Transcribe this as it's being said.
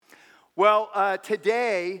Well,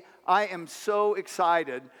 today I am so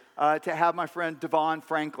excited to have my friend Devon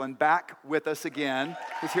Franklin back with us again.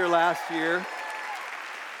 He was here last year.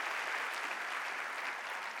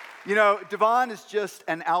 You know, Devon is just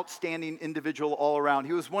an outstanding individual all around.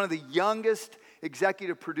 He was one of the youngest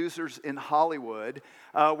executive producers in Hollywood,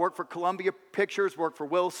 worked for Columbia Pictures, worked for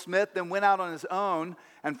Will Smith, then went out on his own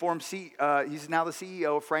and formed, he's now the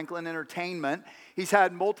CEO of Franklin Entertainment. He's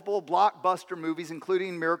had multiple blockbuster movies,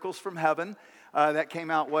 including Miracles from Heaven, that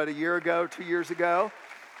came out, a year ago, 2 years ago.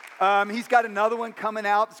 He's got another one coming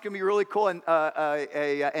out that's going to be really cool, an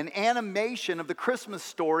animation of the Christmas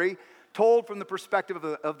story told from the perspective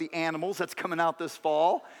of the animals that's coming out this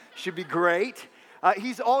fall. Should be great.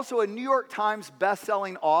 He's also a New York Times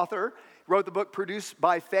best-selling author. Wrote the book Produced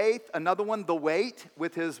by Faith, another one, The Wait,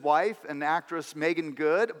 with his wife and actress Megan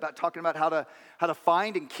Good, talking about how to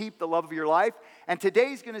find and keep the love of your life. And today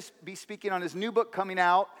he's going to be speaking on his new book coming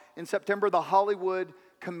out in September, The Hollywood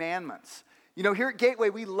Commandments. You know, here at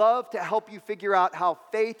Gateway, we love to help you figure out how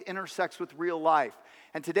faith intersects with real life.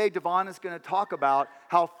 And today, Devon is going to talk about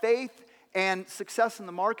how faith and success in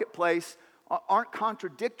the marketplace aren't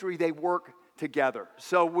contradictory, they work together.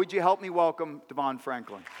 So would you help me welcome Devon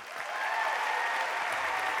Franklin?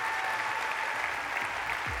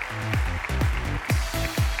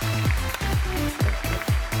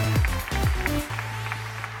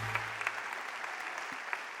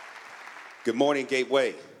 Good morning,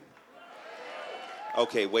 Gateway.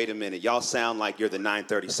 Okay, wait a minute. Y'all sound like you're the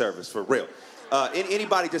 9:30 service, for real.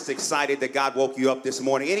 Anybody just excited that God woke you up this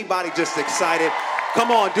morning? Anybody just excited? Come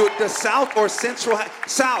on, do it. The South or Central?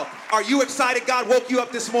 South, are you excited God woke you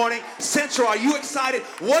up this morning? Central, are you excited?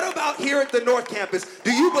 What about here at the North Campus?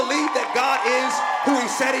 Do you believe that God is who he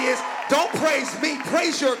said he is? Don't praise me,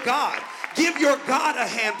 praise your God. Give your God a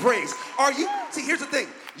hand praise. See, here's the thing.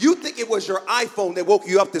 You think it was your iPhone that woke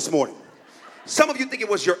you up this morning. Some of you think it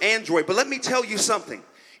was your Android, but let me tell you something.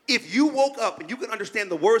 If you woke up and you can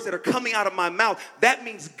understand the words that are coming out of my mouth, that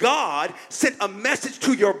means God sent a message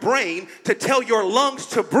to your brain to tell your lungs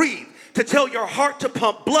to breathe, to tell your heart to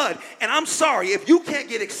pump blood. And I'm sorry, if you can't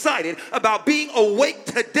get excited about being awake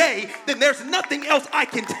today, then there's nothing else I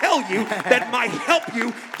can tell you that might help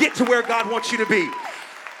you get to where God wants you to be.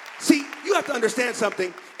 See, you have to understand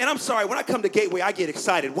something. And I'm sorry, when I come to Gateway, I get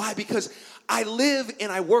excited. Why? Because I live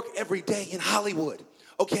and I work every day in Hollywood,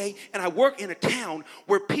 okay? And I work in a town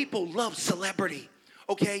where people love celebrity,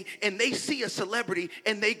 okay? And they see a celebrity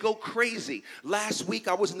and they go crazy. Last week,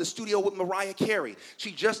 I was in the studio with Mariah Carey.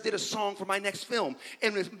 She just did a song for my next film.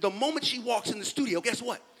 And the moment she walks in the studio, guess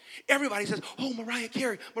what? Everybody says, oh, Mariah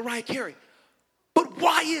Carey, Mariah Carey. But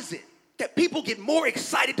why is it that people get more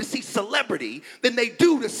excited to see celebrity than they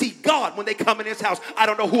do to see God when they come in his house? I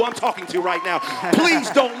don't know who I'm talking to right now. Please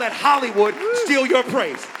don't let Hollywood steal your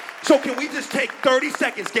praise. So can we just take 30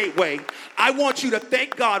 seconds, Gateway? I want you to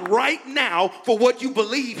thank God right now for what you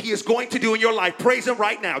believe he is going to do in your life. Praise him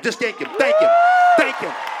right now. Just thank him. Thank him. Thank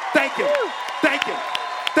him. Thank him. Thank him.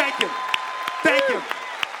 Thank him. Thank him.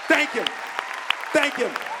 Thank him. Thank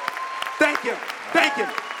him. Thank him. Thank him.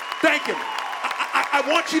 Thank him. I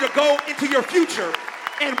want you to go into your future,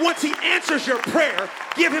 and once he answers your prayer,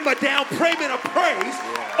 give him a down payment of praise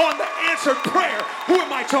on the answered prayer. Who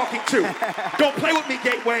am I talking to? Don't play with me,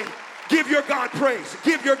 Gateway. Give your God praise.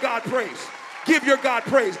 Give your God praise. Give your God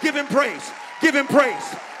praise. Give him praise. Give him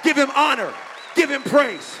praise. Give him honor. Give him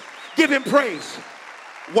praise. Give him praise.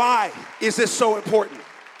 Why is this so important?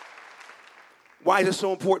 Why is it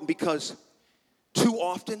so important? Because too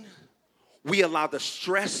often we allow the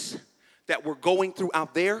stress that we're going through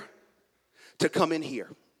out there to come in here.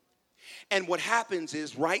 And what happens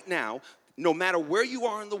is right now, no matter where you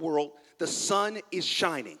are in the world, the sun is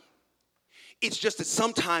shining. It's just that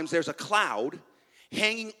sometimes there's a cloud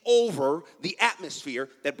hanging over the atmosphere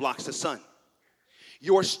that blocks the sun.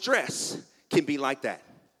 Your stress can be like that.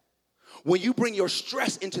 When you bring your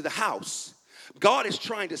stress into the house, God is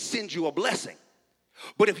trying to send you a blessing.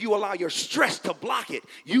 But if you allow your stress to block it,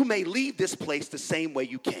 you may leave this place the same way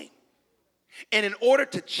you came. And in order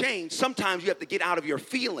to change, sometimes you have to get out of your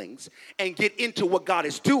feelings and get into what God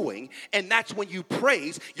is doing. And that's when you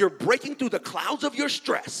praise. You're breaking through the clouds of your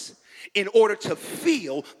stress in order to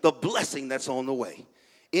feel the blessing that's on the way.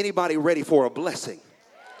 Anybody ready for a blessing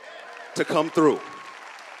to come through?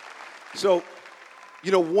 So,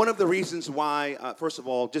 you know, one of the reasons why, first of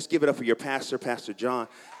all, just give it up for your pastor, Pastor John.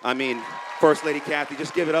 First Lady Kathy,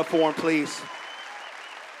 just give it up for him, please.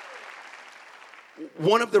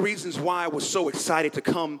 One of the reasons why I was so excited to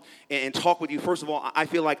come and talk with you, first of all, I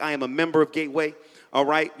feel like I am a member of Gateway. All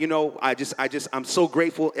right, you know, I'm so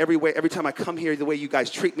grateful every time I come here, the way you guys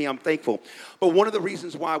treat me, I'm thankful. But one of the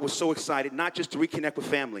reasons why I was so excited, not just to reconnect with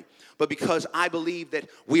family, but because I believe that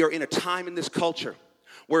we are in a time in this culture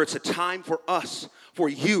where it's a time for us, for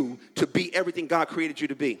you to be everything God created you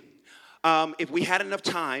to be. If we had enough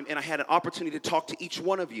time and I had an opportunity to talk to each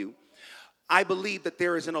one of you, I believe that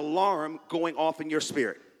there is an alarm going off in your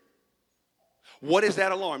spirit. What is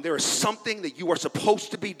that alarm? There is something that you are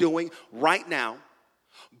supposed to be doing right now,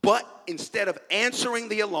 but instead of answering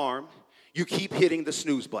the alarm, you keep hitting the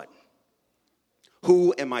snooze button.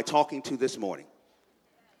 Who am I talking to this morning?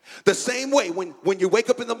 The same way when you wake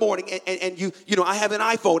up in the morning and you know, I have an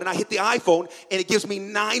iPhone and I hit the iPhone and it gives me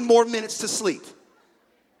 9 more minutes to sleep.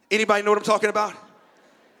 Anybody know what I'm talking about?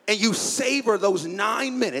 And you savor those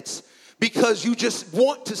 9 minutes because you just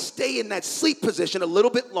want to stay in that sleep position a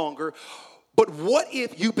little bit longer. But what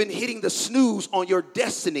if you've been hitting the snooze on your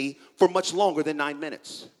destiny for much longer than 9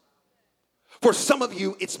 minutes? For some of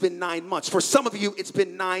you, it's been 9 months. For some of you, it's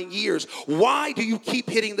been 9 years. Why do you keep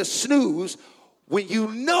hitting the snooze when you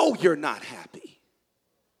know you're not happy?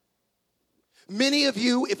 Many of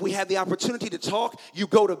you, if we had the opportunity to talk, you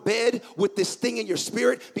go to bed with this thing in your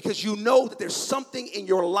spirit because you know that there's something in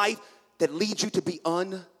your life that leads you to be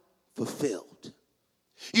unfulfilled.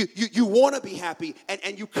 You want to be happy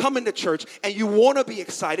and you come into church and you want to be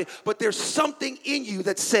excited, but there's something in you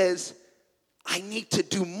that says, I need to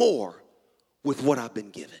do more with what I've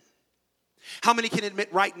been given. How many can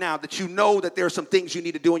admit right now that you know that there are some things you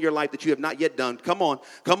need to do in your life that you have not yet done? Come on.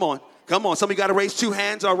 Some of you got to raise 2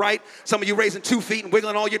 hands, all right? Some of you raising 2 feet and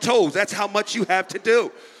wiggling all your toes. That's how much you have to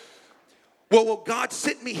do. Well, God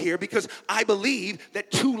sent me here because I believe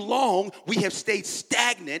that too long we have stayed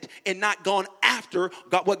stagnant and not gone after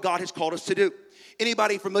what God has called us to do.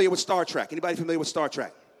 Anybody familiar with Star Trek? Anybody familiar with Star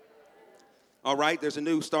Trek? All right, there's a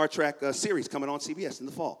new Star Trek series coming on CBS in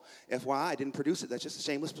the fall. FYI, I didn't produce it. That's just a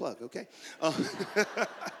shameless plug, okay?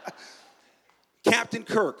 Captain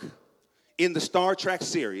Kirk in the Star Trek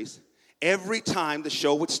series, every time the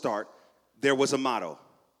show would start, there was a motto.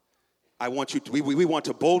 We want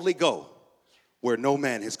to boldly go where no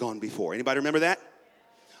man has gone before. Anybody remember that?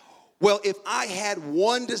 Well, if I had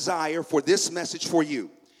one desire for this message for you,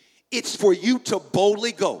 it's for you to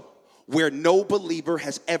boldly go where no believer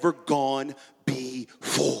has ever gone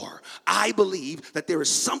before. I believe that there is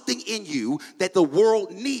something in you that the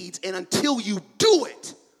world needs, and until you do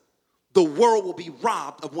it, the world will be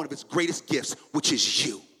robbed of one of its greatest gifts, which is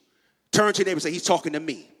you. Turn to your neighbor and say, he's talking to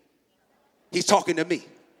me. He's talking to me.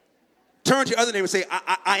 Turn to your other neighbor and say,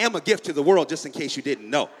 I am a gift to the world, just in case you didn't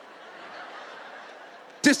know.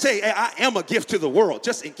 Just say, I am a gift to the world,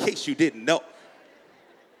 just in case you didn't know.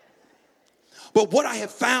 But what I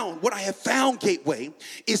have found, Gateway,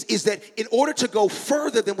 is that in order to go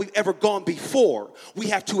further than we've ever gone before, we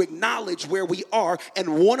have to acknowledge where we are.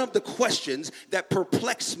 And one of the questions that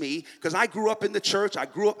perplexed me, because I grew up in the church, I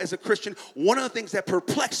grew up as a Christian, one of the things that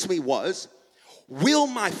perplexed me was, will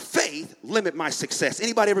my faith limit my success?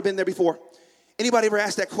 Anybody ever been there before? Anybody ever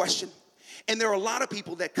asked that question? And there are a lot of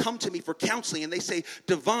people that come to me for counseling and they say,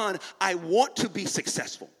 Devon, I want to be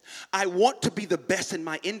successful. I want to be the best in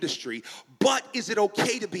my industry, but is it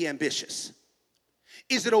okay to be ambitious?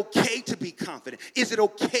 Is it okay to be confident? Is it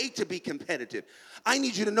okay to be competitive? I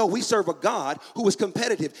need you to know we serve a God who is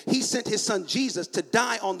competitive. He sent his son Jesus to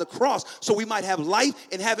die on the cross so we might have life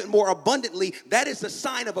and have it more abundantly. That is the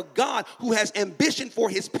sign of a God who has ambition for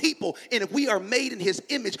his people. And if we are made in his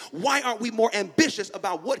image, why aren't we more ambitious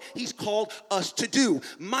about what he's called us to do?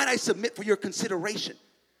 Might I submit for your consideration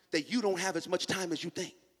that you don't have as much time as you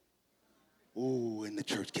think? Ooh, and the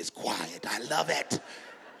church gets quiet. I love it.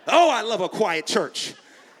 Oh, I love a quiet church.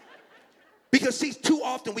 Because see, too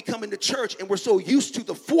often we come into church and we're so used to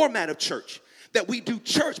the format of church that we do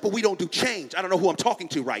church, but we don't do change. I don't know who I'm talking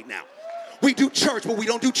to right now. We do church, but we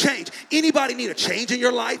don't do change. Anybody need a change in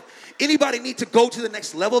your life? Anybody need to go to the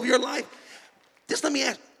next level of your life? Just let me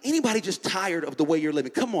ask, anybody just tired of the way you're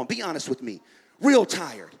living? Come on, be honest with me. Real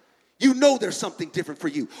tired. You know there's something different for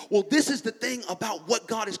you. Well, this is the thing about what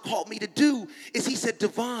God has called me to do, is he said,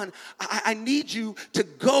 Devon, I need you to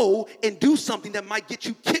go and do something that might get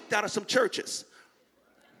you kicked out of some churches.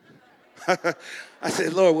 I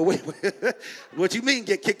said, Lord, wait, what you mean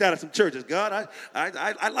get kicked out of some churches? God,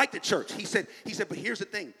 I like the church. He said, but here's the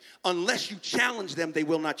thing. Unless you challenge them, they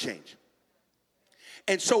will not change.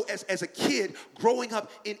 And so as a kid, growing up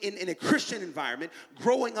in a Christian environment,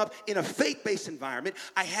 growing up in a faith-based environment,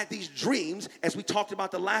 I had these dreams, as we talked about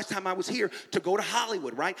the last time I was here, to go to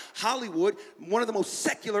Hollywood, right? Hollywood, one of the most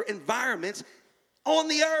secular environments on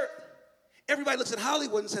the earth. Everybody looks at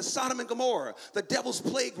Hollywood and says Sodom and Gomorrah, the devil's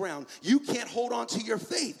playground. You can't hold on to your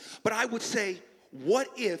faith. But I would say, what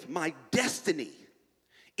if my destiny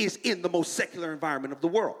is in the most secular environment of the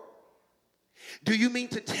world? Do you mean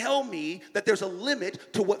to tell me that there's a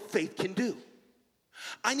limit to what faith can do?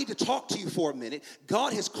 I need to talk to you for a minute.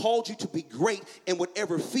 God has called you to be great in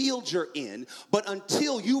whatever field you're in, but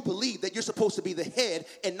until you believe that you're supposed to be the head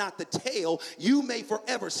and not the tail, you may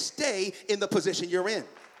forever stay in the position you're in.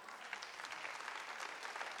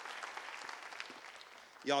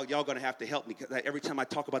 Y'all gonna have to help me, because every time I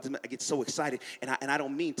talk about this, I get so excited, and I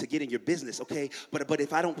don't mean to get in your business, okay? But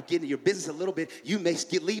if I don't get in your business a little bit, you may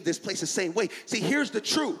leave this place the same way. See, here's the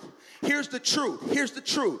truth. Here's the truth. Here's the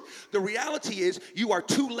truth. The reality is you are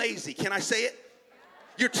too lazy. Can I say it?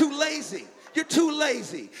 You're too lazy. You're too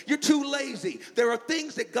lazy. You're too lazy. There are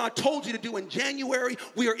things that God told you to do in January.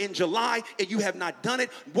 We are in July, and you have not done it.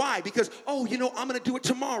 Why? Because, I'm going to do it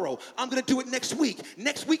tomorrow. I'm going to do it next week.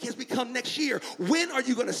 Next week has become next year. When are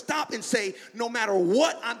you going to stop and say, no matter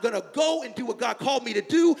what, I'm going to go and do what God called me to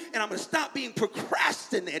do, and I'm going to stop being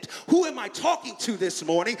procrastinate? Who am I talking to this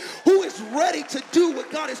morning? Who is ready to do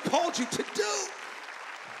what God has called you to do?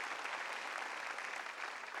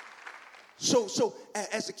 So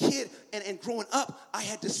as a kid and growing up, I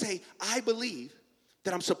had to say, I believe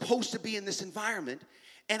that I'm supposed to be in this environment,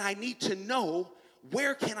 and I need to know,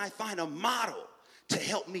 where can I find a model to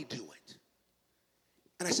help me do it?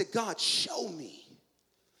 And I said, God, show me.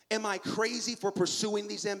 Am I crazy for pursuing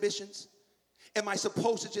these ambitions? Am I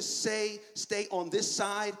supposed to just stay on this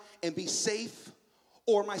side and be safe?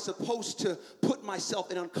 Or am I supposed to put myself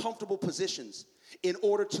in uncomfortable positions in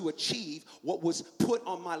order to achieve what was put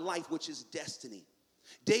on my life, which is destiny?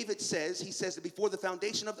 David says that before the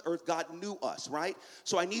foundation of the earth, God knew us, right?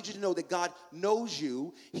 So I need you to know that God knows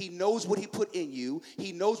you. He knows what he put in you.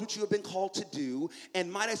 He knows what you have been called to do.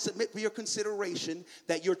 And might I submit for your consideration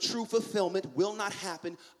that your true fulfillment will not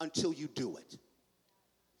happen until you do it.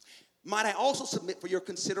 Might I also submit for your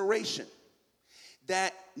consideration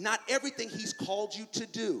that not everything he's called you to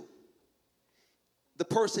do, the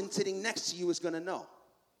person sitting next to you is going to know.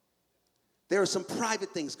 There are some private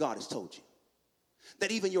things God has told you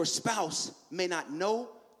that even your spouse may not know.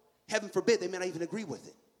 Heaven forbid, they may not even agree with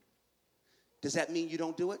it. Does that mean you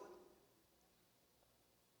don't do it?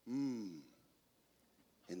 And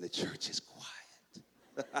the church is quiet.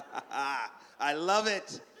 I love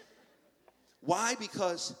it. Why?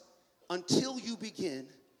 Because until you begin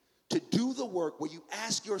to do the work where you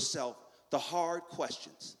ask yourself the hard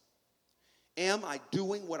questions. Am I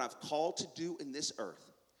doing what I've called to do in this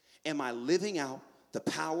earth? Am I living out the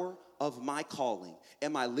power of my calling?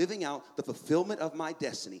 Am I living out the fulfillment of my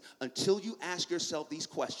destiny? Until you ask yourself these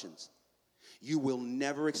questions, you will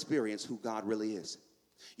never experience who God really is.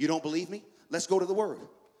 You don't believe me? Let's go to the Word.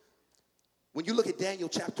 When you look at Daniel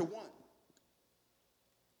chapter 1.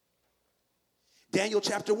 Daniel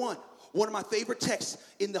chapter 1. One of my favorite texts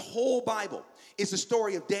in the whole Bible is the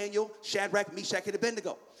story of Daniel, Shadrach, Meshach, and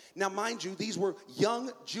Abednego. Now, mind you, these were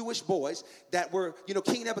young Jewish boys that were,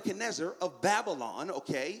 King Nebuchadnezzar of Babylon,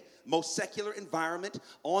 okay, most secular environment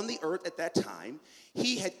on the earth at that time.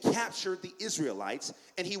 He had captured the Israelites,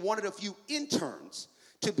 and he wanted a few interns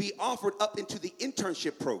to be offered up into the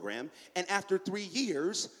internship program. And after 3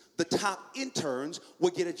 years, the top interns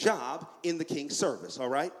would get a job in the king's service, all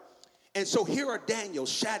right? And so here are Daniel,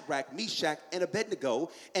 Shadrach, Meshach, and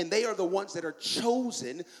Abednego, and they are the ones that are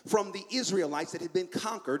chosen from the Israelites that had been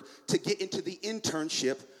conquered to get into the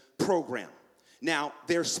internship program. Now,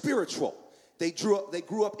 they're spiritual. They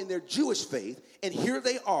grew up in their Jewish faith, and here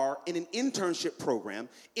they are in an internship program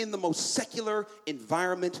in the most secular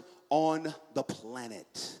environment on the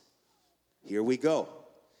planet. Here we go.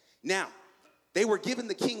 Now, they were given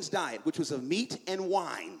the king's diet, which was of meat and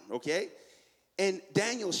wine, okay? And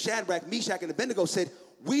Daniel, Shadrach, Meshach, and Abednego said,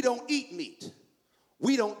 we don't eat meat.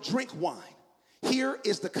 We don't drink wine. Here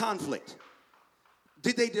is the conflict.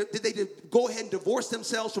 Did they go ahead and divorce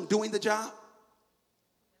themselves from doing the job?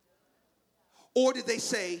 Or did they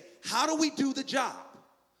say, how do we do the job,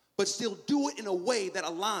 but still do it in a way that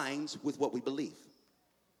aligns with what we believe?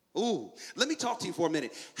 Ooh, let me talk to you for a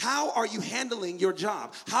minute. How are you handling your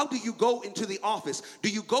job? How do you go into the office? Do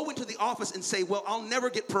you go into the office and say, well, I'll never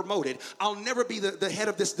get promoted. I'll never be the head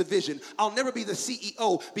of this division. I'll never be the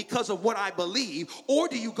CEO because of what I believe. Or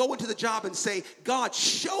do you go into the job and say, God,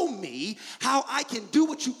 show me how I can do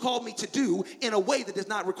what you called me to do in a way that does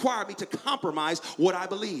not require me to compromise what I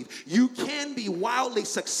believe? You can be wildly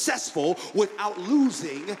successful without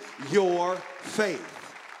losing your faith.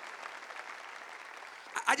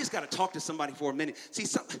 I just got to talk to somebody for a minute. See,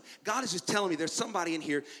 God is just telling me there's somebody in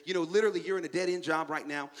here, literally you're in a dead-end job right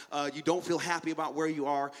now. You don't feel happy about where you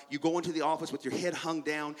are. You go into the office with your head hung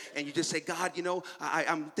down, and you just say, God,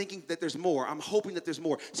 I'm thinking that there's more. I'm hoping that there's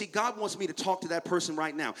more. See, God wants me to talk to that person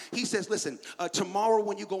right now. He says, listen, tomorrow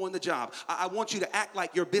when you go on the job, I want you to act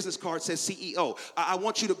like your business card says CEO. I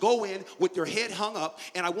want you to go in with your head hung up,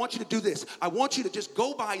 and I want you to do this. I want you to just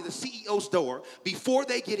go by the CEO's door before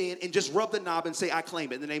they get in and just rub the knob and say, I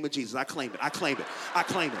claim it in the name of Jesus. I claim it. I claim it. I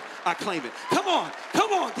claim it. I claim it. Come on,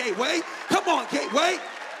 Gateway. Come on, Gateway.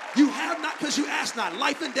 You have not because you ask not.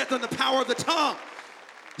 Life and death on the power of the tongue.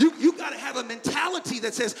 You got to have a mentality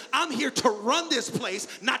that says, I'm here to run this place,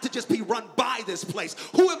 not to just be run by this place.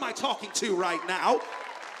 Who am I talking to right now?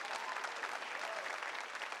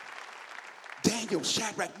 Daniel,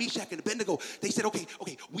 Shadrach, Meshach, and Abednego, they said, okay,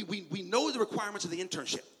 we know the requirements of the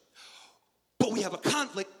internship, but we have a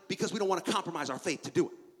conflict because we don't want to compromise our faith to do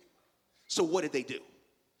it. So what did they do?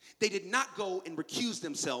 They did not go and recuse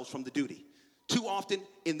themselves from the duty. Too often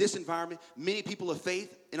in this environment, many people of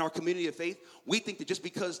faith, in our community of faith, we think that just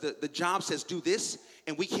because the job says do this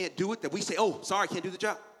and we can't do it, that we say, oh, sorry, I can't do the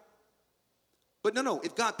job. But no,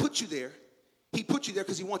 if God put you there, he put you there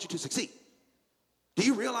because he wants you to succeed. Do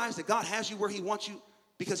you realize that God has you where he wants you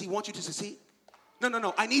because he wants you to succeed?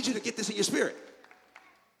 No, I need you to get this in your spirit.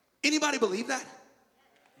 Anybody believe that?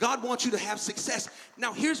 God wants you to have success.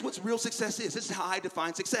 Now, here's what real success is. This is how I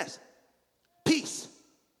define success. Peace.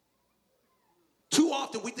 Too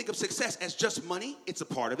often we think of success as just money. It's a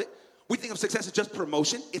part of it. We think of success as just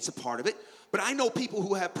promotion. It's a part of it. But I know people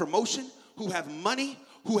who have promotion, who have money,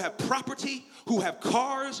 who have property, who have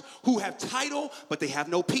cars, who have title, but they have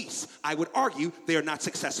no peace. I would argue they are not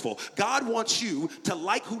successful. God wants you to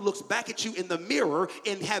like who looks back at you in the mirror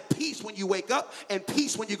and have peace when you wake up and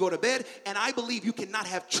peace when you go to bed. And I believe you cannot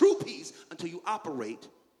have true peace until you operate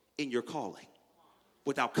in your calling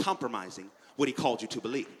without compromising what he called you to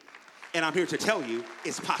believe. And I'm here to tell you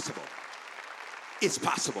it's possible. It's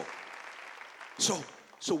possible. So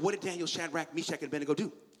what did Daniel, Shadrach, Meshach, and Abednego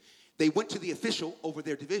do? They went to the official over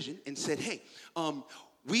their division and said, hey,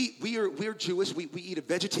 we're Jewish. We eat a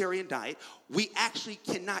vegetarian diet. We actually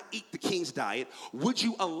cannot eat the king's diet. Would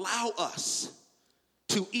you allow us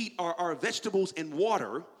to eat our vegetables and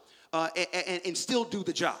water and still do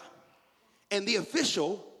the job? And the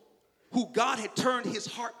official, who God had turned his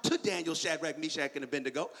heart to Daniel, Shadrach, Meshach, and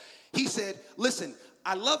Abednego, he said, listen,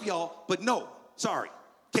 I love y'all, but no, sorry,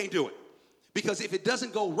 can't do it. Because if it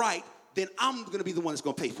doesn't go right, then I'm going to be the one that's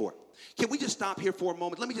going to pay for it. Can we just stop here for a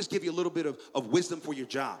moment? Let me just give you a little bit of wisdom for your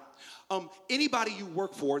job. Anybody you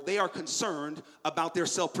work for, they are concerned about their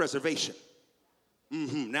self-preservation.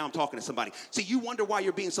 Now I'm talking to somebody. See, you wonder why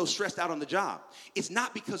you're being so stressed out on the job. It's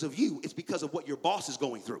not because of you. It's because of what your boss is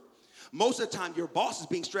going through. Most of the time, your boss is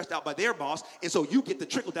being stressed out by their boss, and so you get the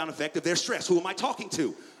trickle-down effect of their stress. Who am I talking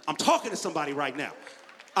to? I'm talking to somebody right now.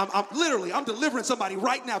 I'm delivering somebody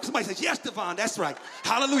right now. Somebody says, yes, Devon, that's right.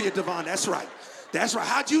 Hallelujah, Devon, that's right. That's right.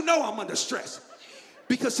 How'd you know I'm under stress?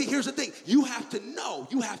 Because see, here's the thing. You have to know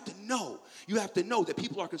that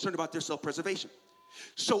people are concerned about their self-preservation.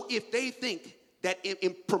 So if they think that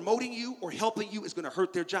in promoting you or helping you is going to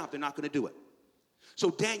hurt their job, they're not going to do it. So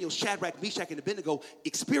Daniel, Shadrach, Meshach, and Abednego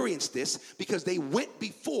experienced this because they went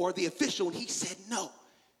before the official and he said no.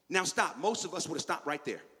 Now stop. Most of us would have stopped right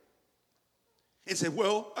there and said,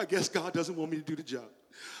 well, I guess God doesn't want me to do the job.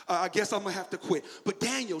 I guess I'm going to have to quit. But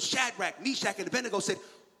Daniel, Shadrach, Meshach, and Abednego said,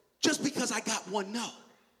 just because I got one no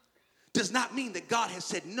does not mean that God has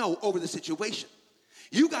said no over the situation.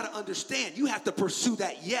 You got to understand, you have to pursue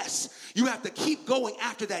that yes. You have to keep going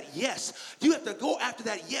after that yes. You have to go after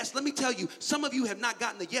that yes. Let me tell you, some of you have not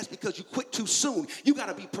gotten the yes because you quit too soon. You got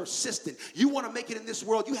to be persistent. You want to make it in this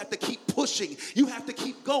world, you have to keep pushing. You have to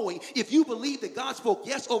keep going. If you believe that God spoke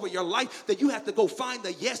yes over your life, then you have to go find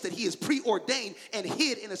the yes that he has preordained and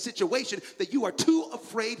hid in a situation that you are too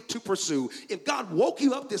afraid to pursue. If God woke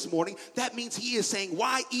you up this morning, that means he is saying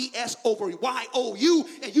Y-E-S over Y-O-U,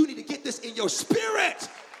 and you need to get this in your spirit.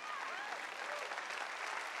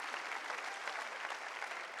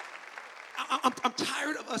 I'm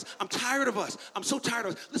tired of us. I'm tired of us. I'm so tired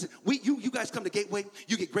of us. Listen, you guys come to Gateway.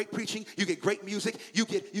 You get great preaching. You get great music. You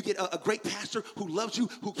get a great pastor who loves you,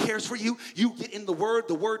 who cares for you. You get in the Word.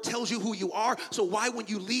 The Word tells you who you are. So why, when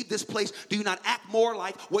you leave this place, do you not act more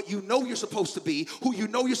like what you know you're supposed to be, who you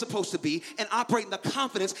know you're supposed to be, and operate in the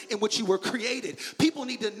confidence in which you were created? People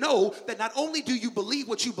need to know that not only do you believe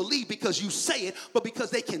what you believe because you say it, but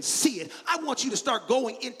because they can see it. I want you to start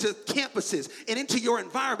going into campuses and into your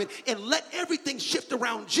environment and let everybody everything shift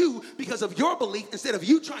around you because of your belief instead of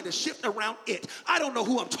you trying to shift around it. I don't know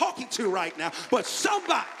who I'm talking to right now, but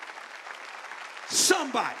somebody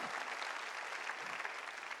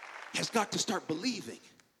has got to start believing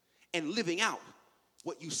and living out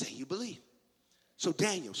what you say you believe. So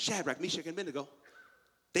Daniel, Shadrach, Meshach, and Abednego,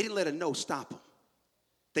 they didn't let a no stop them.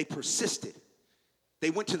 They persisted. They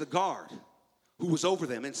went to the guard who was over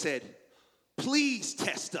them and said, please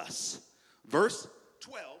test us. Verse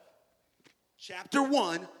 12, chapter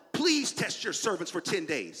 1, please test your servants for 10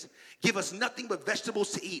 days. Give us nothing but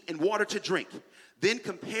vegetables to eat and water to drink. Then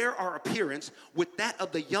compare our appearance with that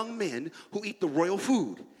of the young men who eat the royal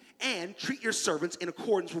food, and treat your servants in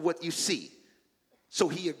accordance with what you see. So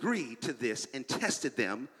he agreed to this and tested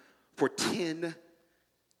them for 10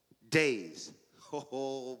 days.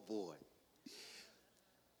 Oh, boy.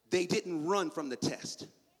 They didn't run from the test.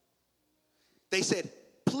 They said,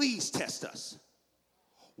 please test us.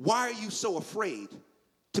 Why are you so afraid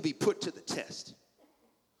to be put to the test?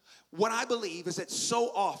 What I believe is that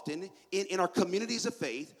so often in our communities of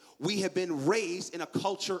faith, we have been raised in a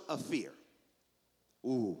culture of fear.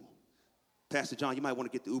 Ooh. Pastor John, you might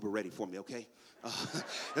want to get the Uber ready for me, okay?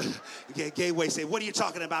 Gateway say, what are you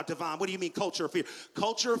talking about, Devon? What do you mean culture of fear?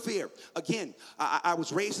 Culture of fear. Again, I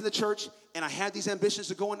was raised in the church, and I had these ambitions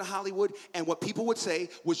to go into Hollywood, and what people would say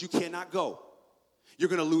was, you cannot go. You're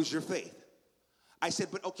going to lose your faith. I said,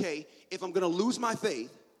 but okay, if I'm going to lose my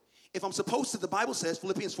faith, if I'm supposed to, the Bible says,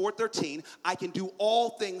 Philippians 4:13, I can do all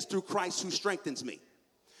things through Christ who strengthens me.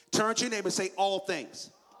 Turn to your neighbor and say, all things.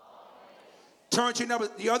 Turn to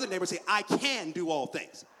your other neighbor and say, I can do all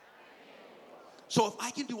things. So if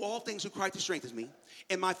I can do all things through Christ who strengthens me,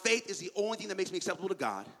 and my faith is the only thing that makes me acceptable to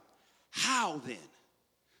God, how then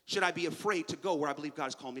should I be afraid to go where I believe God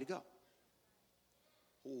has called me to go?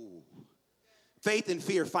 Ooh. Faith and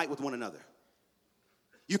fear fight with one another.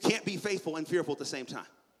 You can't be faithful and fearful at the same time.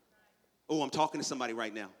 Oh, I'm talking to somebody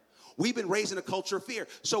right now. We've been raised in a culture of fear.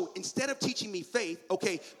 So instead of teaching me faith,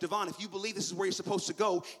 okay, Devon, if you believe this is where you're supposed to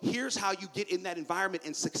go, here's how you get in that environment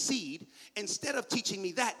and succeed. Instead of teaching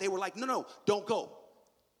me that, they were like, no, don't go.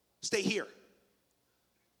 Stay here.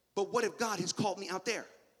 But what if God has called me out there?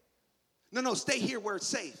 No, stay here where it's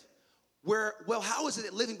safe. Well, how is it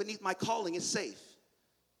that living beneath my calling is safe?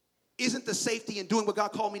 Isn't the safety in doing what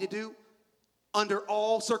God called me to do under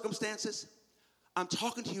all circumstances? I'm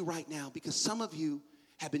talking to you right now because some of you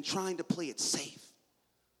have been trying to play it safe.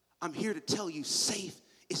 I'm here to tell you safe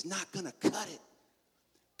is not going to cut it.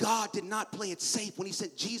 God did not play it safe when he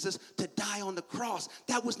sent Jesus to die on the cross.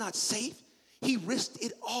 That was not safe. He risked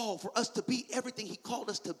it all for us to be everything he called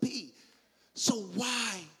us to be. So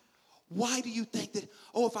why do you think that,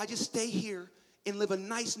 if I just stay here and live a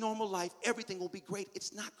nice, normal life, everything will be great?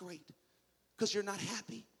 It's not great because you're not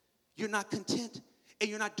happy. You're not content, and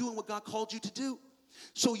you're not doing what God called you to do.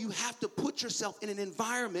 So you have to put yourself in an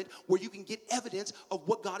environment where you can get evidence of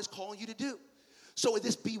what God is calling you to do. So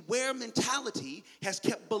this beware mentality has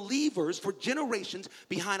kept believers for generations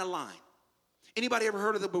behind a line. Anybody ever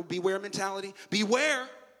heard of the beware mentality? Beware.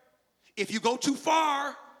 If you go too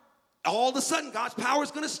far, all of a sudden God's power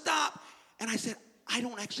is going to stop. And I said, I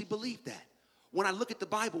don't actually believe that. When I look at the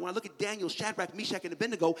Bible, when I look at Daniel, Shadrach, Meshach, and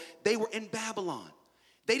Abednego, they were in Babylon.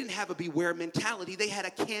 They didn't have a beware mentality. They had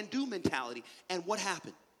a can-do mentality. And what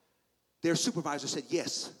happened? Their supervisor said,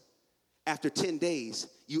 yes, after 10 days,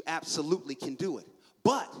 you absolutely can do it.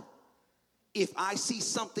 But if I see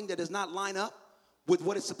something that does not line up with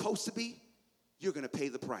what it's supposed to be, you're going to pay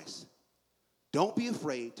the price. Don't be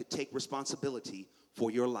afraid to take responsibility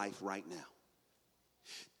for your life right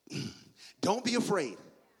now. Don't be afraid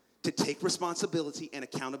to take responsibility and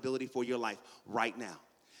accountability for your life right now.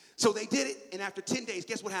 So they did it, and after 10 days,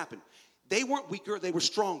 guess what happened? They weren't weaker, they were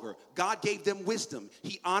stronger. God gave them wisdom.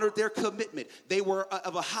 He honored their commitment. They were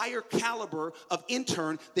of a higher caliber of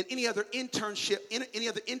intern than any other interns in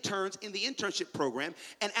the internship program.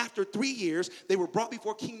 And after 3 years, they were brought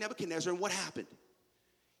before King Nebuchadnezzar, and what happened?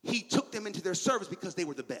 He took them into their service because they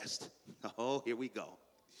were the best. Oh, here we go.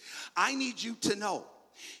 I need you to know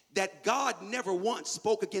that God never once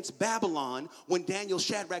spoke against Babylon when Daniel,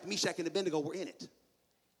 Shadrach, Meshach, and Abednego were in it.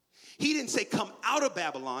 He didn't say, come out of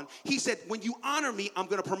Babylon. He said, when you honor me, I'm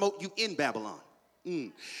going to promote you in Babylon.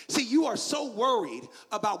 See, you are so worried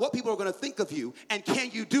about what people are going to think of you and can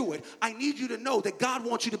you do it. I need you to know that God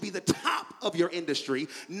wants you to be the top of your industry,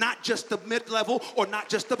 not just the mid-level or not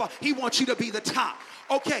just the bottom. He wants you to be the top.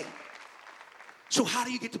 Okay, so how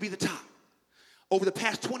do you get to be the top? Over the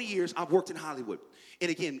past 20 years, I've worked in Hollywood.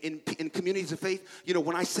 And again, in communities of faith, you know,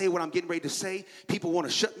 when I say what I'm getting ready to say, people want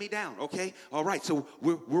to shut me down, okay? All right, so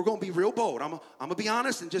we're going to be real bold. I'm going to be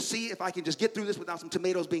honest and just see if I can just get through this without some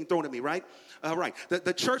tomatoes being thrown at me, right? All right,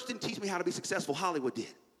 the church didn't teach me how to be successful. Hollywood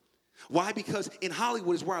did. Why? Because in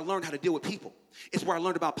Hollywood is where I learned how to deal with people. It's where I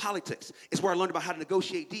learned about politics. It's where I learned about how to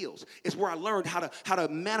negotiate deals. It's where I learned how to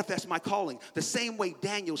manifest my calling. The same way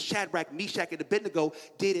Daniel, Shadrach, Meshach, and Abednego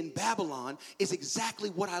did in Babylon is exactly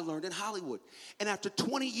what I learned in Hollywood. And after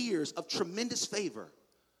 20 years of tremendous favor,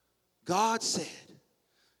 God said,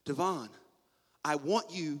 Devon, I want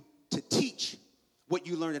you to teach what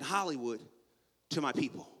you learned in Hollywood to my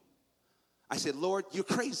people. I said, Lord, you're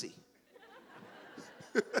crazy.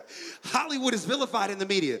 Hollywood is vilified in the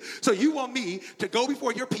media. So you want me to go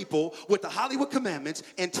before your people with the Hollywood commandments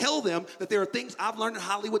and tell them that there are things I've learned in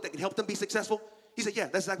Hollywood that can help them be successful? He said, yeah,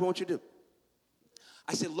 that's exactly what you do.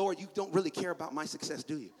 I said, Lord, you don't really care about my success,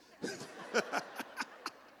 do you?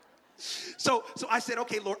 So I said,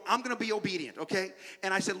 okay, Lord, I'm going to be obedient, okay?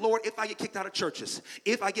 And I said, Lord, if I get kicked out of churches,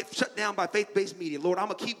 if I get shut down by faith-based media, Lord, I'm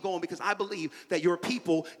going to keep going because I believe that your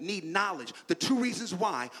people need knowledge. The two reasons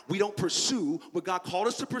why we don't pursue what God called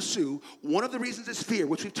us to pursue, one of the reasons is fear,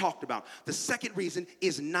 which we've talked about. The second reason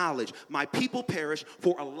is knowledge. My people perish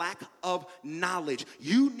for a lack of knowledge.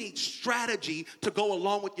 You need strategy to go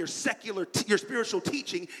along with your your spiritual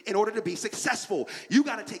teaching in order to be successful. You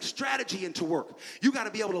got to take strategy into work. You got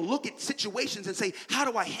to be able to look at situations and say, how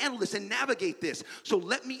do I handle this and navigate this? So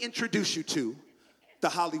let me introduce you to the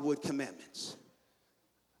Hollywood commandments.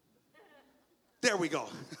 There we go.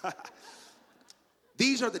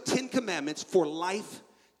 These are the 10 commandments for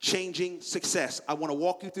life-changing success. I want to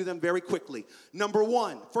walk you through them very quickly. Number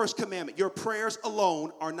 1, first commandment, your prayers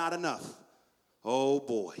alone are not enough. Oh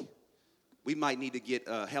boy, we might need to get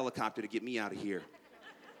a helicopter to get me out of here.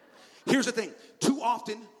 Here's the thing, too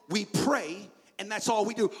often we pray and that's all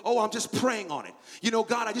we do. Oh, I'm just praying on it. You know,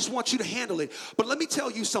 God, I just want you to handle it. But let me tell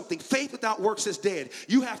you something. Faith without works is dead.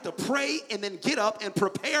 You have to pray and then get up and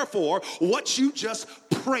prepare for what you just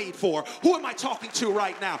prayed for. Who am I talking to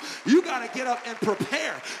right now? You got to get up and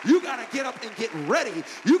prepare. You got to get up and get ready.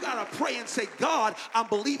 You got to pray and say, God, I'm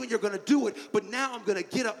believing you're going to do it, but now I'm going to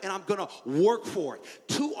get up and I'm going to work for it.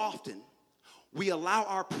 Too often, we allow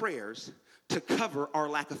our prayers to cover our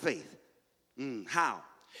lack of faith. How?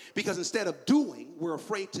 Because instead of doing, we're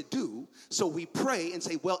afraid to do, so we pray and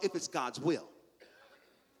say, well, if it's God's will.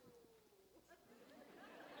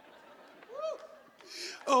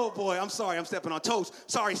 Oh, boy, I'm sorry, I'm stepping on toes.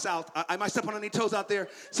 Sorry, South, I might step on any toes out there.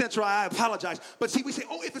 Central, I apologize. But see, we say,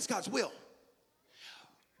 oh, if it's God's will.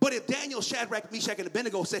 But if Daniel, Shadrach, Meshach, and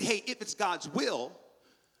Abednego said, hey, if it's God's will,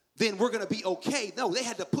 then we're going to be okay. No, they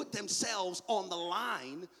had to put themselves on the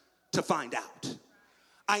line to find out.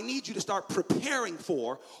 I need you to start preparing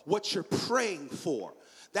for what you're praying for.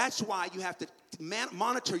 That's why you have to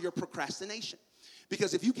monitor your procrastination.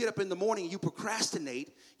 Because if you get up in the morning and you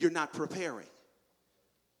procrastinate, you're not preparing.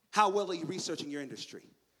 How well are you researching your industry?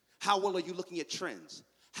 How well are you looking at trends?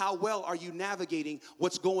 How well are you navigating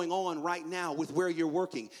what's going on right now with where you're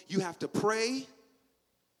working? You have to pray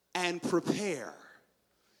and prepare.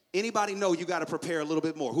 Anybody know you got to prepare a little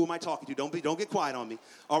bit more? Who am I talking to? Don't get quiet on me.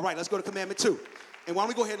 All right, let's go to commandment 2. And why don't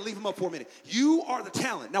we go ahead and leave them up for a minute? You are the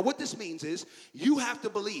talent. Now, what this means is you have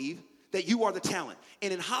to believe that you are the talent.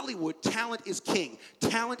 And in Hollywood, talent is king.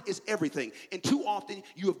 Talent is everything. And too often,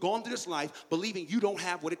 you have gone through this life believing you don't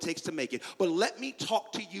have what it takes to make it. But let me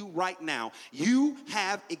talk to you right now. You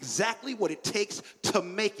have exactly what it takes to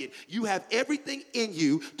make it. You have everything in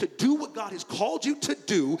you to do what God has called you to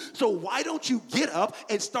do. So why don't you get up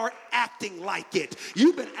and start acting like it?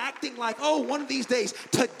 You've been acting like, oh, one of these days,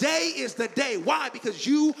 today is the day. Why? Because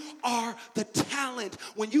you are the talent.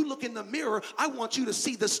 When you look in the mirror, I want you to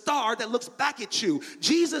see the star that looks back at you.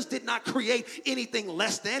 Jesus did not create anything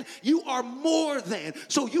less than. You are more than.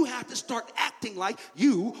 So you have to start acting like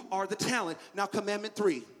you are the talent. Now, commandment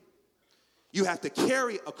 3, you have to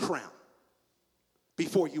carry a crown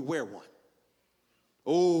before you wear one.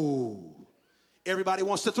 Oh, everybody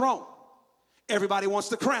wants the throne. Everybody wants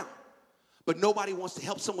the crown. But nobody wants to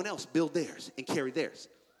help someone else build theirs and carry theirs.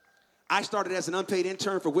 I started as an unpaid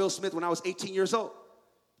intern for Will Smith when I was 18 years old.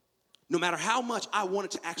 No matter how much I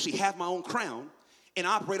wanted to actually have my own crown and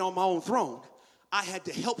operate on my own throne, I had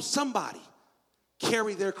to help somebody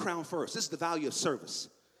carry their crown first. This is the value of service.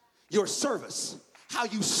 Your service, how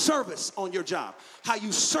you service on your job, how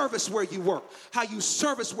you service where you work, how you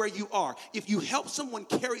service where you are. If you help someone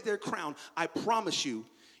carry their crown, I promise you,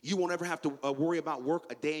 You won't ever have to worry about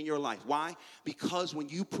work a day in your life. Why? Because when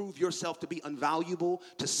you prove yourself to be unvaluable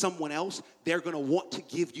to someone else, they're going to want to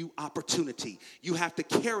give you opportunity. You have to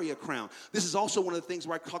carry a crown. This is also one of the things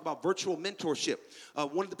where I talk about virtual mentorship.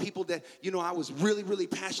 One of the people that, I was really, really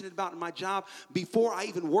passionate about in my job, before I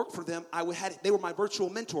even worked for them, they were my virtual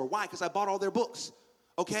mentor. Why? Because I bought all their books.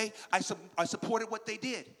 Okay? I supported what they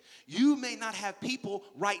did. You may not have people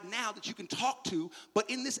right now that you can talk to, but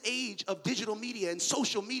in this age of digital media and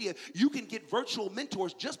social media, you can get virtual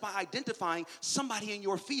mentors just by identifying somebody in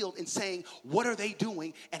your field and saying, what are they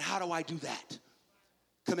doing and how do I do that?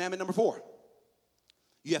 Commandment number 4.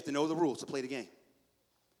 You have to know the rules to play the game.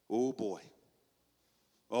 Oh boy.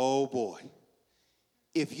 Oh boy.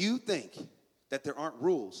 If you think that there aren't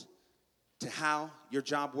rules to how your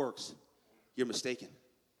job works, you're mistaken.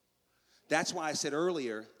 That's why I said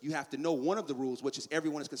earlier, you have to know one of the rules, which is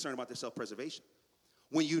everyone is concerned about their self-preservation.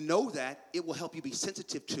 When you know that, it will help you be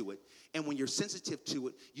sensitive to it. And when you're sensitive to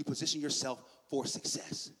it, you position yourself for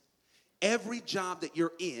success. Every job that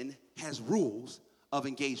you're in has rules of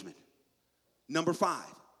engagement. Number 5,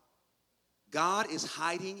 God is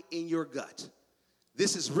hiding in your gut.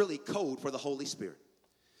 This is really code for the Holy Spirit.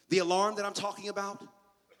 The alarm that I'm talking about,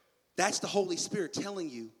 that's the Holy Spirit telling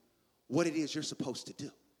you what it is you're supposed to do.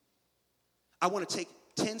 I want to take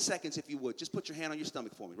 10 seconds, if you would. Just put your hand on your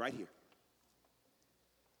stomach for me, right here.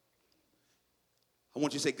 I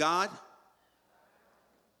want you to say, God,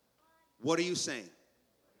 what are you saying?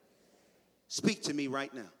 Speak to me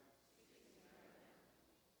right now.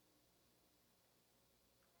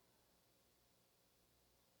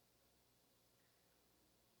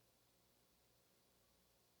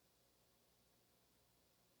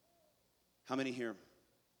 How many hear him?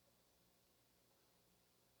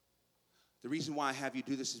 The reason why I have you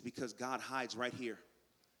do this is because God hides right here.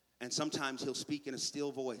 And sometimes he'll speak in a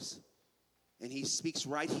still voice. And he speaks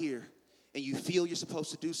right here. And you feel you're supposed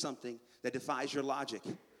to do something that defies your logic.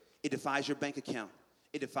 It defies your bank account.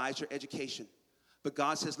 It defies your education. But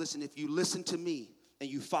God says, listen, if you listen to me and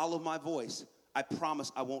you follow my voice, I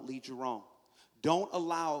promise I won't lead you wrong. Don't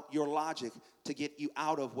allow your logic to get you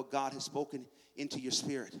out of what God has spoken into your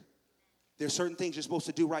spirit. There's certain things you're supposed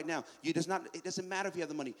to do right now. It doesn't matter if you have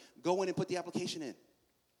the money. Go in and put the application in.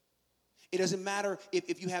 It doesn't matter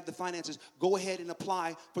if you have the finances. Go ahead and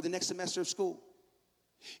apply for the next semester of school.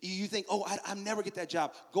 You think, I'll never get that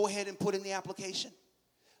job. Go ahead and put in the application.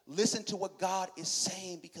 Listen to what God is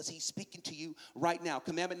saying because he's speaking to you right now.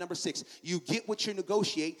 Commandment number 6, you get what you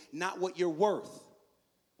negotiate, not what you're worth.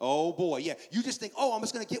 Oh, boy, yeah. You just think, I'm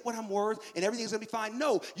just going to get what I'm worth and everything's going to be fine.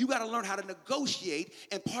 No, you got to learn how to negotiate,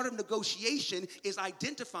 and part of negotiation is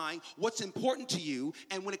identifying what's important to you,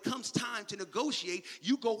 and when it comes time to negotiate,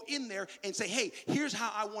 you go in there and say, hey, here's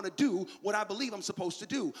how I want to do what I believe I'm supposed to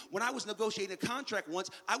do. When I was negotiating a contract once,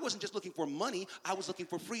 I wasn't just looking for money, I was looking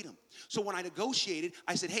for freedom. So when I negotiated,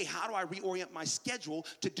 I said, hey, how do I reorient my schedule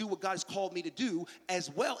to do what God has called me to do, as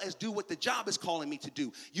well as do what the job is calling me to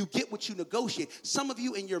do? You get what you negotiate. Some of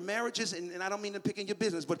you in your marriages, and I don't mean to pick in your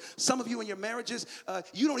business, but some of you in your marriages,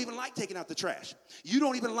 you don't even like taking out the trash. You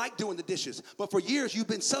don't even like doing the dishes. But for years, you've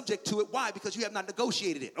been subject to it. Why? Because you have not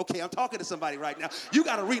negotiated it. Okay, I'm talking to somebody right now. You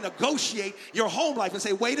got to renegotiate your home life and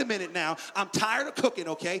say, wait a minute now. I'm tired of cooking,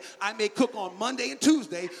 okay? I may cook on Monday and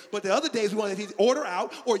Tuesday, but the other days we want to order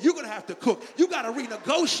out, or you're going to have to cook. You got to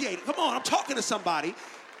renegotiate it. Come on, I'm talking to somebody.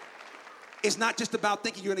 It's not just about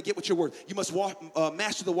thinking you're going to get what you're worth. You must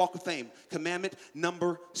master the walk of fame. Commandment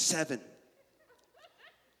number 7.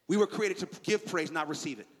 We were created to give praise, not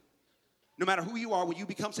receive it. No matter who you are, when you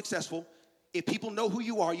become successful, if people know who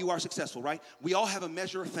you are successful, right? We all have a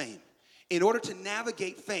measure of fame. In order to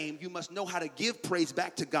navigate fame, you must know how to give praise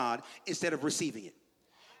back to God instead of receiving it.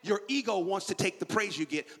 Your ego wants to take the praise you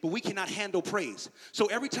get, but we cannot handle praise. So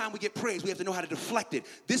every time we get praise, we have to know how to deflect it.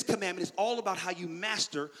 This commandment is all about how you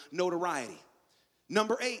master notoriety.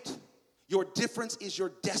 Number 8, your difference is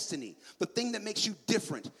your destiny. The thing that makes you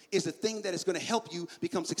different is the thing that is going to help you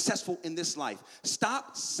become successful in this life.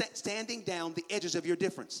 Stop standing down the edges of your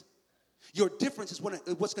difference. Your difference is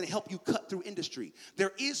what's going to help you cut through industry.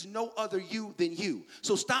 There is no other you than you.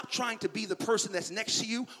 So stop trying to be the person that's next to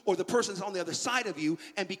you or the person that's on the other side of you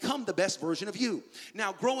and become the best version of you.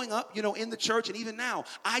 Now, growing up, in the church and even now,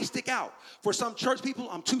 I stick out. For some church people,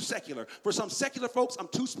 I'm too secular. For some secular folks, I'm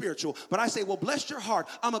too spiritual. But I say, well, bless your heart.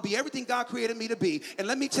 I'm going to be everything God created me to be. And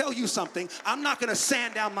let me tell you something. I'm not going to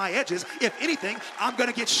sand down my edges. If anything, I'm going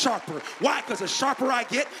to get sharper. Why? Because the sharper I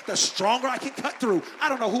get, the stronger I can cut through. I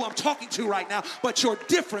don't know who I'm talking to right now, but your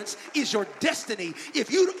difference is your destiny.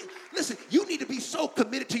 If you listen, you need to be so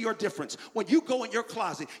committed to your difference. When you go in your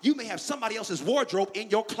closet, you may have somebody else's wardrobe in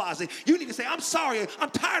your closet. You need to say, I'm sorry, I'm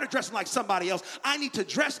tired of dressing like somebody else. I need to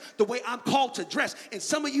dress the way I'm called to dress. And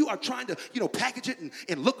some of you are trying to, package it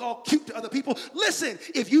and look all cute to other people. Listen,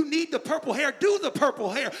 if you need the purple hair, do the purple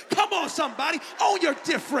hair. Come on, somebody, own your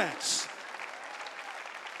difference.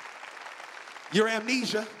 Your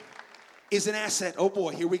amnesia is an asset. Oh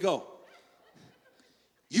boy, here we go.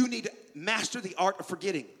 You need to master the art of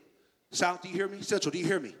forgetting. South, do you hear me? Central, do you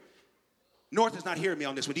hear me? North is not hearing me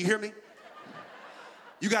on this one. Do you hear me?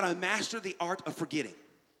 You got to master the art of forgetting.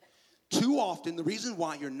 Too often, the reason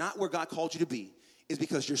why you're not where God called you to be is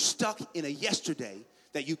because you're stuck in a yesterday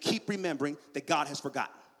that you keep remembering that God has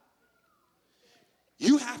forgotten.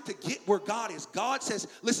 You have to get where God is. God says,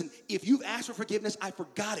 listen, if you've asked for forgiveness, I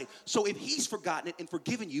forgot it. So if he's forgotten it and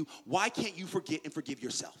forgiven you, why can't you forget and forgive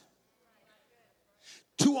yourself?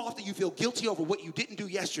 Too often you feel guilty over what you didn't do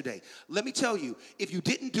yesterday. Let me tell you, if you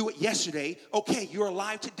didn't do it yesterday, okay, you're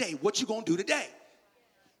alive today. What you gonna do today?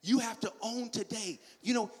 You have to own today.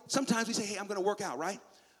 Sometimes we say, hey, I'm gonna work out, right?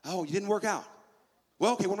 Oh, you didn't work out.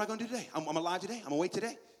 Well, okay, what am I gonna do today? I'm alive today. I'm awake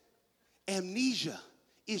today. Amnesia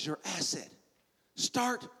is your asset.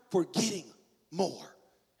 Start forgetting more.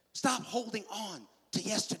 Stop holding on to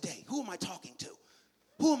yesterday. Who am I talking to?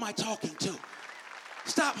 Who am I talking to?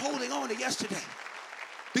 Stop holding on to yesterday.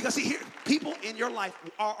 Because see, here, people in your life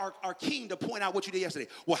are keen to point out what you did yesterday.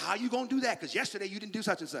 Well, how are you going to do that? Because yesterday you didn't do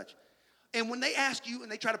such and such. And when they ask you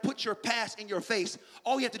and they try to put your past in your face,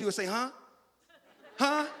 all you have to do is say, huh?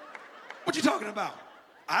 Huh? What you talking about?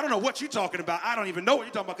 I don't know what you're talking about. I don't even know what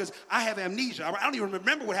you're talking about because I have amnesia. I don't even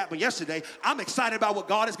remember what happened yesterday. I'm excited about what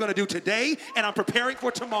God is going to do today, and I'm preparing for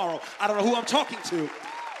tomorrow. I don't know who I'm talking to.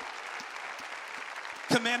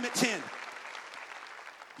 Commandment 10.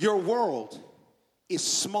 Your world is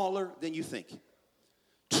smaller than you think.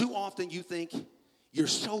 Too often you think you're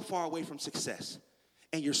so far away from success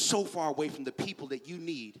and you're so far away from the people that you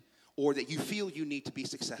need or that you feel you need to be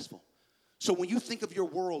successful. So when you think of your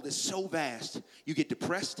world as so vast, you get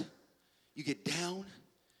depressed, you get down,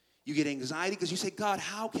 you get anxiety because you say, God,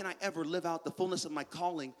 how can I ever live out the fullness of my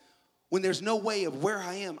calling when there's no way of where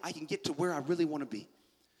I am I can get to where I really want to be?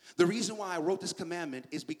 The reason why I wrote this commandment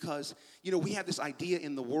is because, we have this idea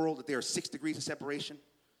in the world that there are 6 degrees of separation.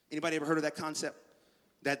 Anybody ever heard of that concept?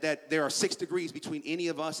 That there are 6 degrees between any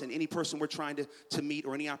of us and any person we're trying to meet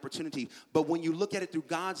or any opportunity. But when you look at it through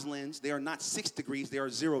God's lens, there are not 6 degrees, there are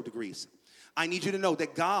 0 degrees. I need you to know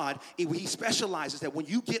that God, he specializes that when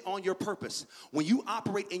you get on your purpose, when you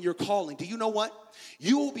operate in your calling, do you know what?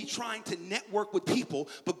 You will be trying to network with people,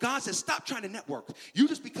 but God says, stop trying to network. You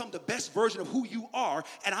just become the best version of who you are,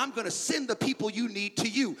 and I'm going to send the people you need to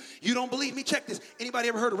you. You don't believe me? Check this. Anybody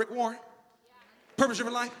ever heard of Rick Warren?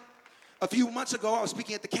 Purpose-Driven Life? A few months ago, I was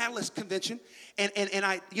speaking at the Catalyst Convention, and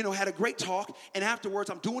I, had a great talk, and afterwards,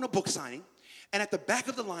 I'm doing a book signing. And at the back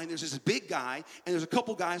of the line, there's this big guy, and there's a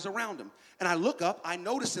couple guys around him. And I look up, I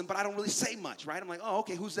notice him, but I don't really say much, right? I'm like, oh,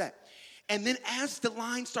 okay, who's that? And then as the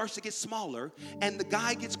line starts to get smaller and the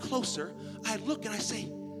guy gets closer, I look and I say,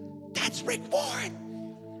 that's Rick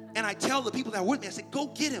Warren. And I tell the people that are with me, I said, go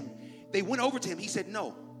get him. They went over to him. He said,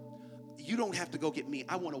 no, you don't have to go get me.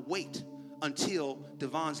 I want to wait until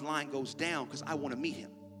Devon's line goes down because I want to meet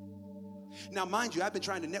him. Now, mind you, I've been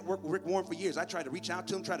trying to network with Rick Warren for years. I tried to reach out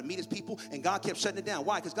to him, try to meet his people, and God kept shutting it down.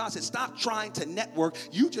 Why? Because God said, stop trying to network.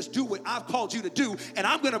 You just do what I've called you to do, and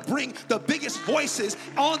I'm going to bring the biggest voices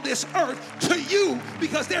on this earth to you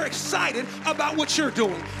because they're excited about what you're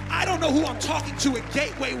doing. I don't know who I'm talking to at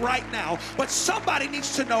Gateway right now, but somebody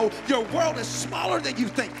needs to know your world is smaller than you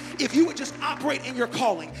think. If you would just operate in your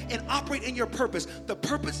calling and operate in your purpose, the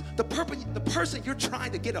person you're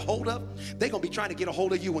trying to get a hold of, they're going to be trying to get a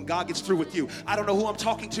hold of you when God gets through with you. I don't know who I'm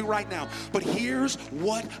talking to right now, but here's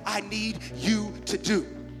what I need you to do.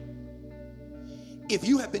 If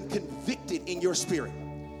you have been convicted in your spirit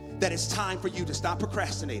that it's time for you to stop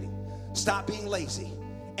procrastinating, stop being lazy,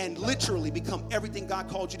 and literally become everything God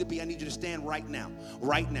called you to be, I need you to stand right now,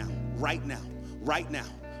 right now, right now, right now,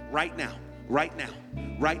 right now, right now,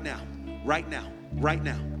 right now, right now, right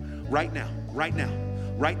now, right now, right now,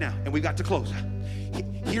 right now, and we got to close.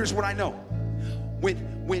 Here's what I know.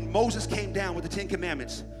 When Moses came down with the 10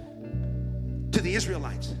 Commandments to the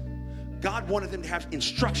Israelites, God wanted them to have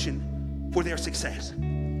instruction for their success.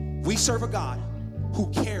 We serve a God who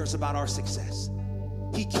cares about our success.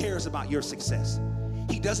 He cares about your success.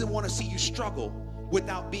 He doesn't want to see you struggle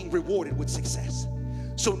without being rewarded with success.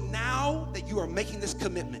 So now that you are making this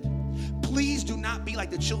commitment, please do not be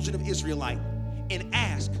like the children of Israelite and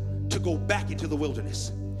ask to go back into the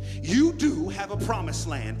wilderness. You do have a promised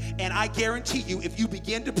land, and I guarantee you, if you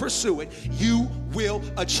begin to pursue it, you will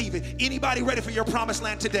achieve it. Anybody ready for your promised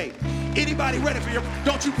land today? Anybody ready for your,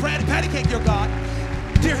 don't you patty cake your God.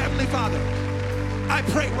 Dear Heavenly Father, I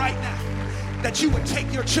pray right now that you would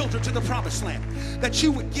take your children to the promised land, that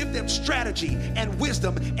you would give them strategy and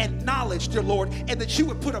wisdom and knowledge, dear Lord, and that you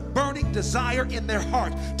would put a burning desire in their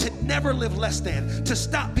heart to never live less than, to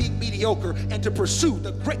stop being mediocre, and to pursue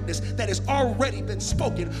the greatness that has already been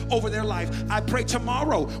spoken over their life. I pray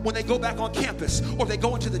tomorrow when they go back on campus or they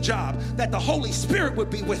go into the job, that the Holy Spirit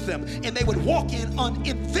would be with them and they would walk in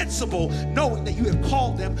invincible, knowing that you have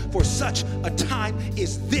called them for such a time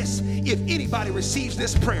as this. If anybody receives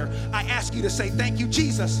this prayer, I ask you to say, thank you,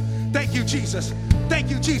 Jesus. Thank you, Jesus. Thank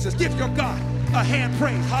you, Jesus. Give your God a hand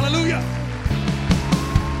praise. Hallelujah.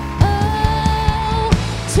 Oh,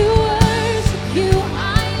 to worship you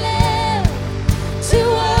I live. To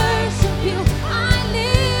worship you I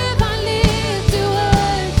live. I live to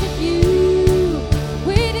worship you.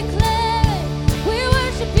 We declare we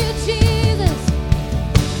worship you, Jesus.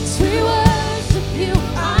 To worship you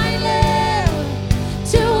I live.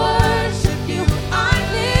 To worship you I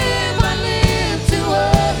live. I live to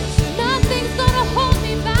worship. Nothing's gonna hold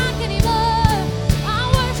me back anymore. I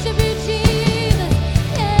worship you, Jesus.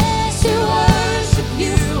 Yes, to worship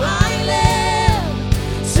you I live.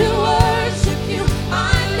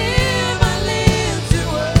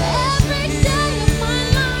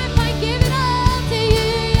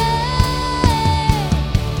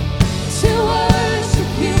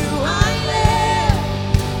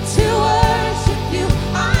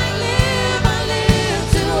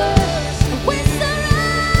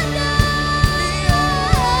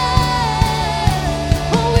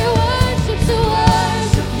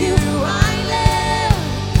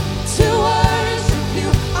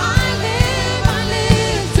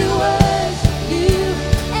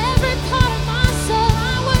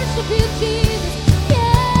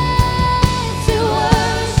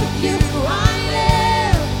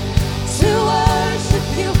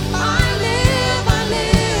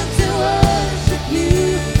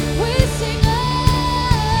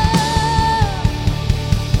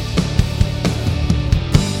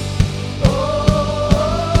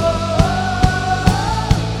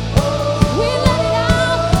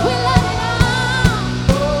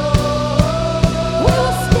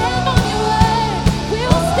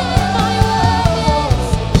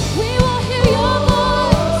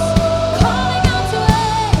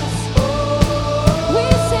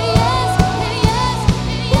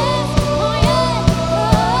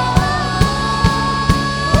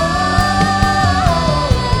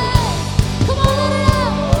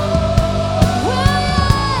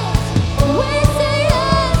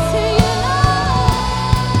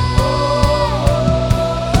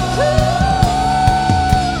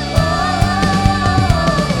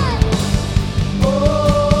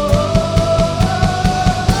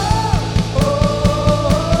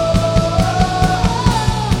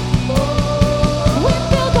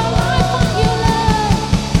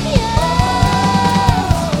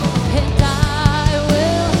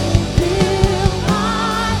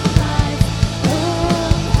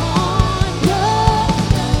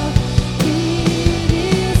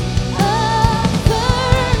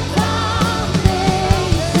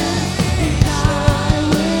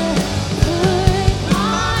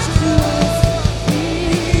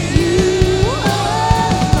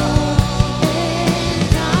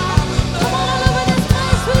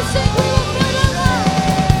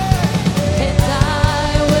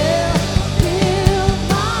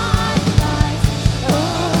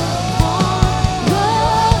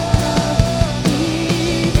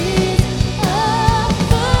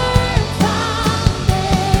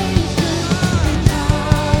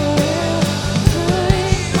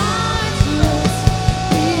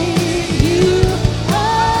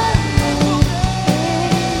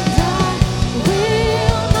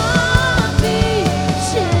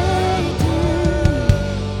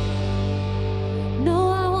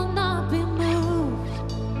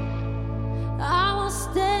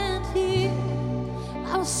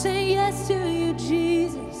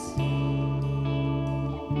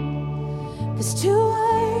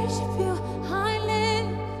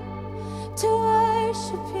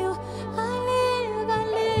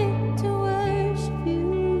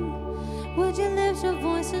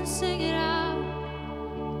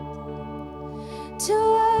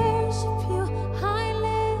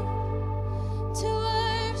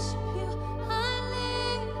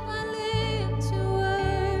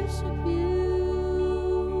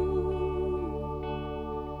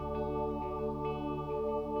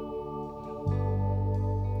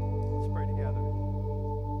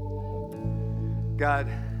 God,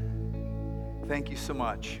 thank you so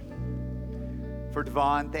much. For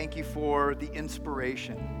Devon, thank you for the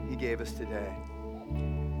inspiration he gave us today.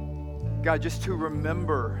 God, just to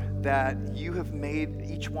remember that you have made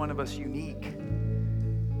each one of us unique.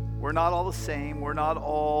 We're not all the same. We're not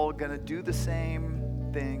all going to do the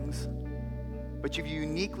same things. But you've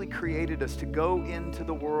uniquely created us to go into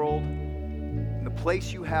the world, in the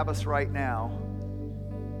place you have us right now,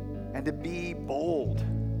 and to be bold,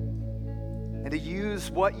 and to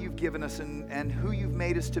use what you've given us and who you've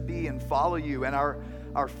made us to be and follow you. And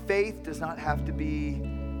our faith does not have to be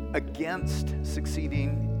against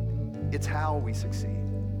succeeding. It's how we succeed.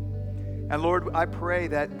 And Lord, I pray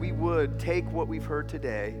that we would take what we've heard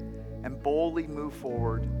today and boldly move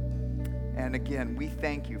forward. And again, we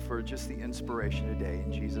thank you for just the inspiration today.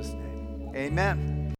 In Jesus' name, amen.